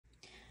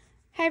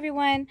Hi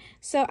everyone,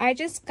 so I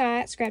just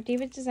got Scrap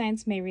Diva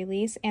Designs May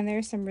release and there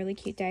are some really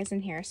cute dies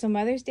in here. So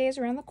Mother's Day is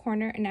around the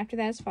corner and after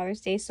that is Father's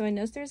Day. So I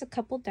noticed there's a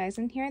couple dies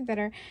in here that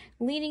are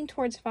leaning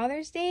towards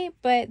Father's Day,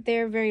 but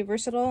they're very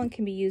versatile and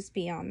can be used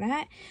beyond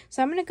that.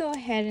 So I'm going to go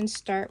ahead and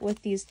start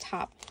with these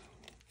top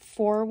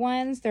 4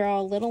 ones. They're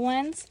all little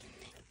ones.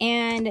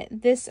 And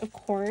this, of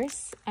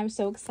course, I'm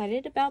so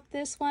excited about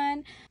this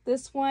one.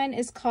 This one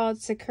is called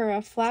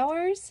Sakura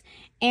Flowers.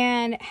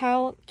 And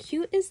how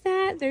cute is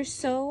that? They're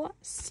so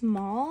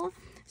small.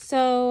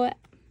 So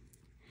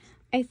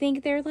I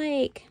think they're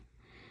like,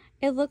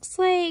 it looks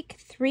like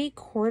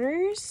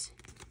 3/4.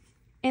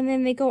 And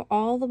then they go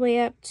all the way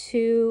up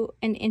to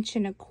 1.25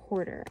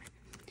 inches.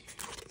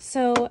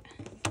 So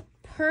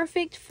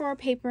perfect for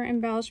paper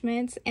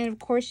embellishments. And of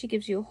course, she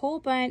gives you a whole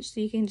bunch so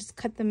you can just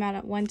cut them out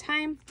at one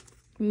time.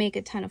 Make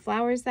a ton of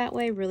flowers that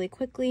way really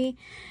quickly.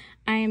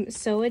 I am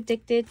so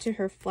addicted to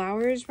her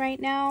flowers right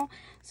now,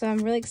 so I'm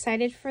really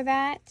excited for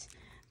that.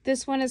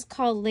 This one is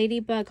called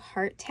Ladybug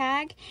Heart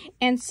Tag,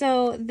 and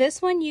so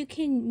this one you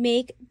can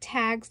make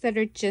tags that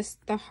are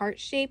just the heart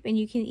shape, and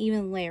you can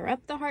even layer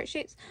up the heart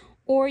shapes,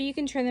 or you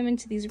can turn them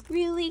into these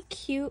really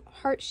cute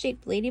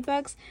heart-shaped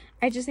ladybugs.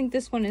 I just think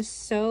this one is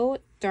so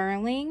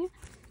darling,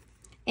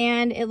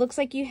 and it looks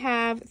like you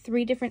have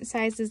 3 different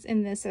sizes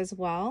in this as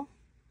well.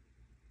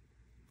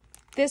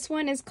 This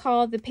one is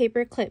called the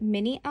Paperclip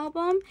Mini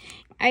Album.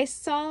 I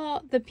saw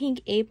the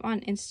Pink Ape on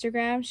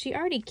Instagram. She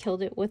already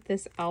killed it with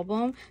this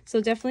album,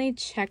 so definitely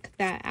check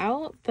that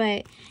out.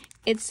 But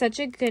it's such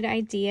a good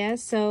idea.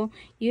 So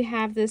you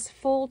have this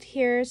fold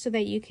here so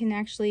that you can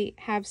actually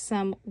have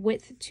some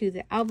width to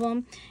the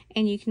album,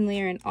 and you can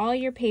layer in all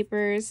your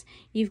papers.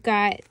 You've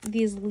got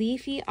these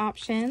leafy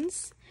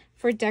options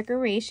for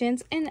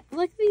decorations, and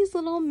look at these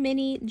little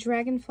mini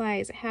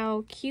dragonflies.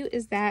 How cute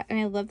is that? And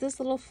I love this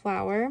little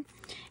flower.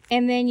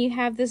 And then you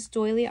have this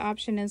doily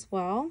option as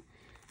well.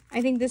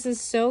 I think this is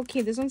so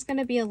cute. This one's going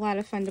to be a lot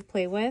of fun to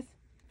play with.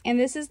 And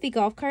this is the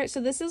golf cart.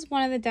 So this is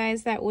one of the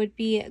dies that would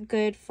be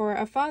good for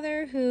a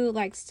father who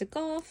likes to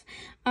golf.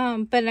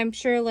 But I'm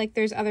sure like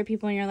there's other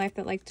people in your life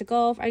that like to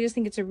golf. I just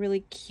think it's a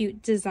really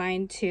cute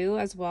design too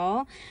as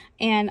well.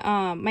 And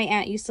my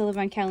aunt used to live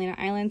on Catalina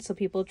Island, so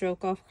people drove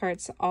golf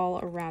carts all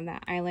around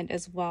that island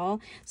as well.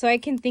 So I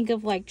can think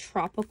of like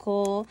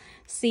tropical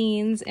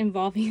scenes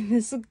involving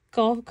this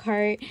golf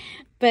cart.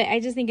 But I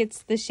just think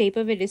it's the shape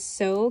of it is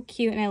so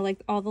cute, and I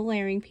like all the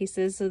layering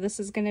pieces. So this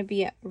is going to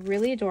be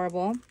really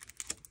adorable.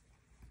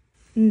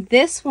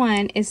 This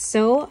one is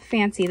so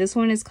fancy. This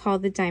one is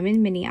called the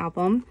Diamond Mini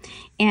Album,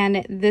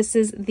 and this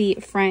is the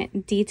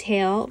front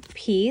detail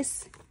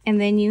piece, and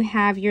then you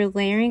have your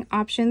layering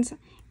options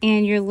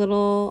and your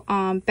little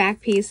back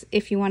piece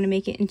if you want to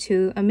make it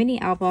into a mini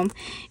album.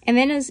 And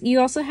then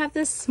you also have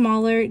this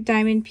smaller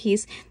diamond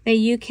piece that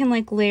you can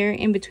like layer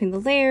in between the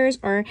layers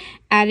or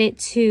add it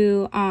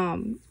to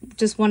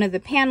just one of the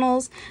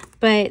panels.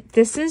 But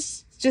this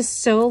is just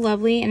so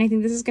lovely, and I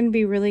think this is going to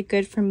be really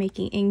good for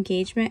making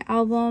engagement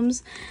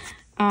albums,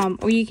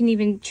 or you can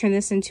even turn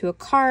this into a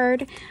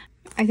card.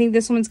 I think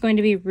this one's going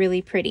to be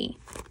really pretty.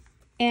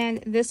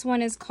 And this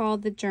one is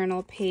called the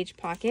Journal Page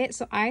Pocket.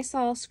 So I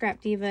saw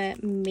Scrap Diva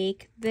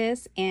make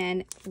this,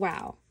 and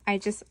wow,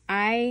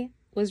 I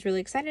was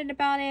really excited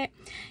about it.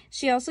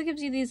 She also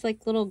gives you these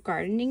like little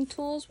gardening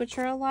tools, which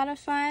are a lot of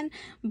fun.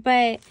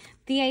 But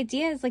the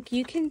idea is like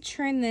you can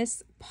turn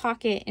this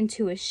pocket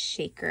into a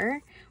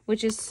shaker,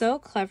 which is so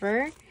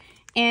clever.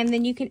 And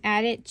then you can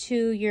add it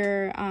to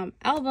your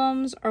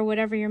albums or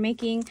whatever you're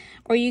making,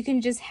 or you can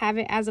just have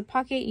it as a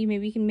pocket.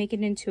 Maybe you can make it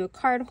into a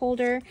card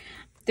holder.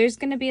 There's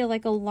going to be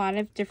like a lot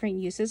of different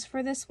uses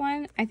for this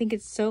one. I think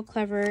it's so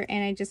clever,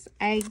 and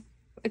I'm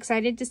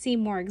excited to see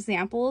more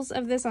examples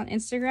of this on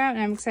Instagram,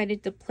 and I'm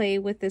excited to play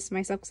with this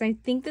myself because I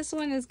think this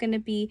one is going to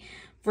be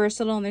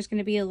versatile, and there's going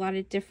to be a lot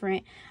of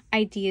different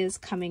ideas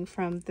coming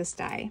from this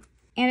die.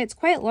 And it's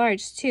quite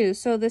large too.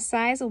 So the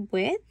size of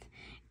width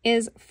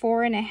is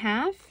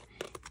 4.5,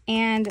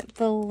 and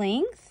the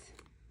length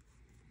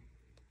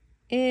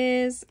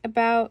is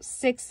about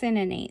 6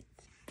 1/8.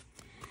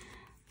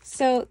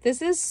 So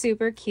this is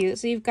super cute.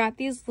 So you've got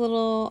these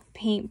little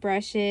paint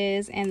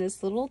brushes and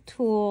this little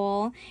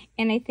tool,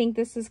 and I think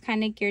this is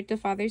kind of geared to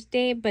Father's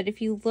Day, but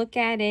if you look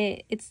at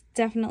it, it's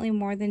definitely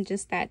more than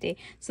just that day.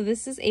 So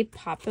this is a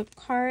pop-up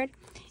card,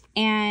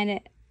 and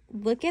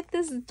look at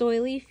this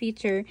doily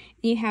feature.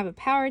 You have a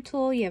power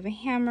tool, you have a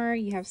hammer,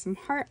 you have some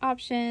heart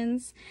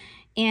options,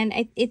 and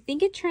I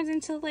think it turns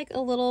into like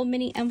a little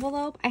mini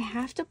envelope. I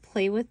have to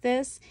play with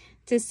this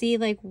to see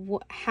like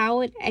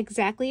how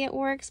exactly it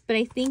works, but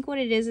I think what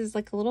it is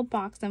like a little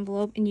box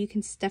envelope, and you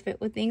can stuff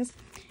it with things.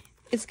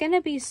 It's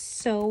gonna be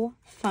so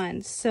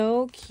fun,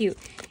 so cute.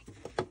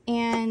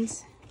 And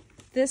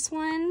this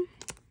one,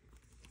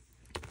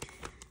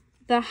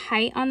 the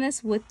height on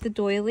this with the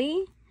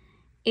doily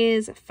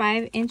is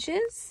 5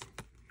 inches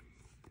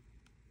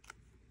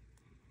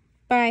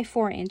by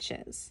 4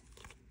 inches.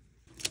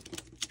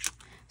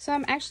 So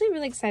I'm actually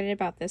really excited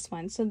about this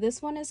one. So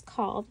this one is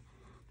called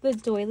the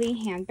Doily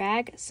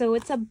Handbag. So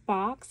it's a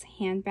box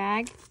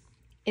handbag.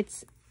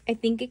 It's I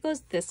think it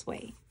goes this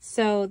way.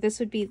 So this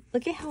would be,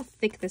 look at how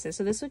thick this is.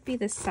 So this would be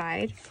the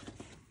side.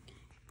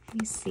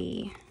 Let me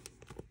see.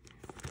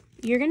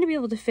 You're going to be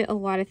able to fit a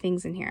lot of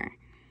things in here.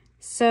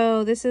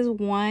 So this is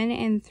 1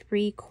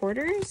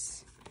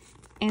 3/4.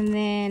 And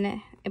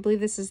then I believe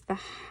this is the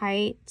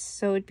height.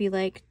 So it'd be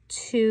like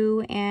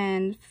 2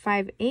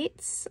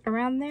 5/8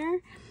 around there.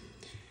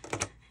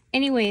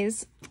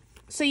 Anyways,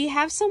 so you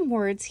have some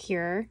words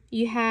here.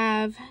 You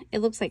have, it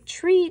looks like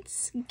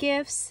treats,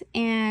 gifts,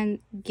 and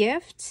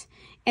gift.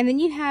 And then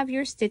you have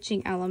your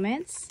stitching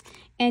elements.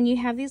 And you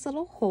have these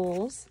little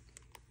holes.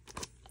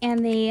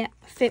 And they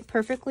fit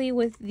perfectly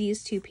with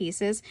these two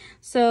pieces.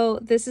 So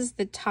this is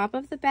the top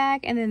of the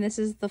bag, and then this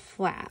is the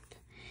flap.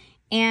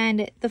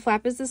 And the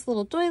flap is this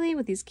little doily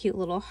with these cute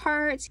little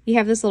hearts. You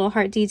have this little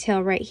heart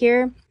detail right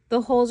here.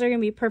 The holes are going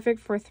to be perfect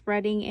for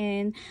threading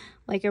in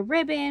like a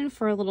ribbon,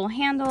 for a little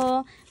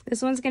handle.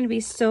 This one's going to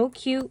be so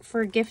cute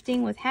for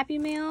gifting with Happy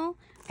Mail.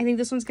 I think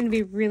this one's going to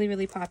be really,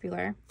 really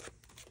popular.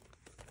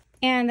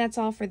 And that's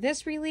all for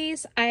this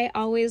release. I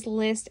always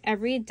list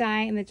every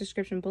die in the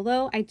description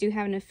below. I do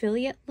have an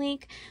affiliate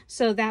link,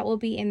 so that will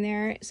be in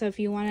there. So if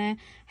you want to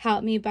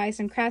help me buy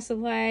some craft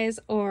supplies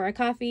or a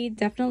coffee,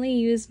 definitely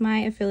use my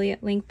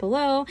affiliate link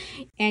below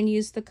and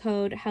use the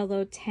code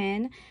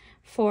HELLO10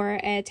 for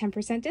a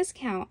 10%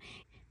 discount.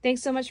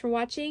 Thanks so much for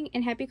watching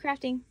and happy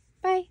crafting.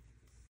 Bye!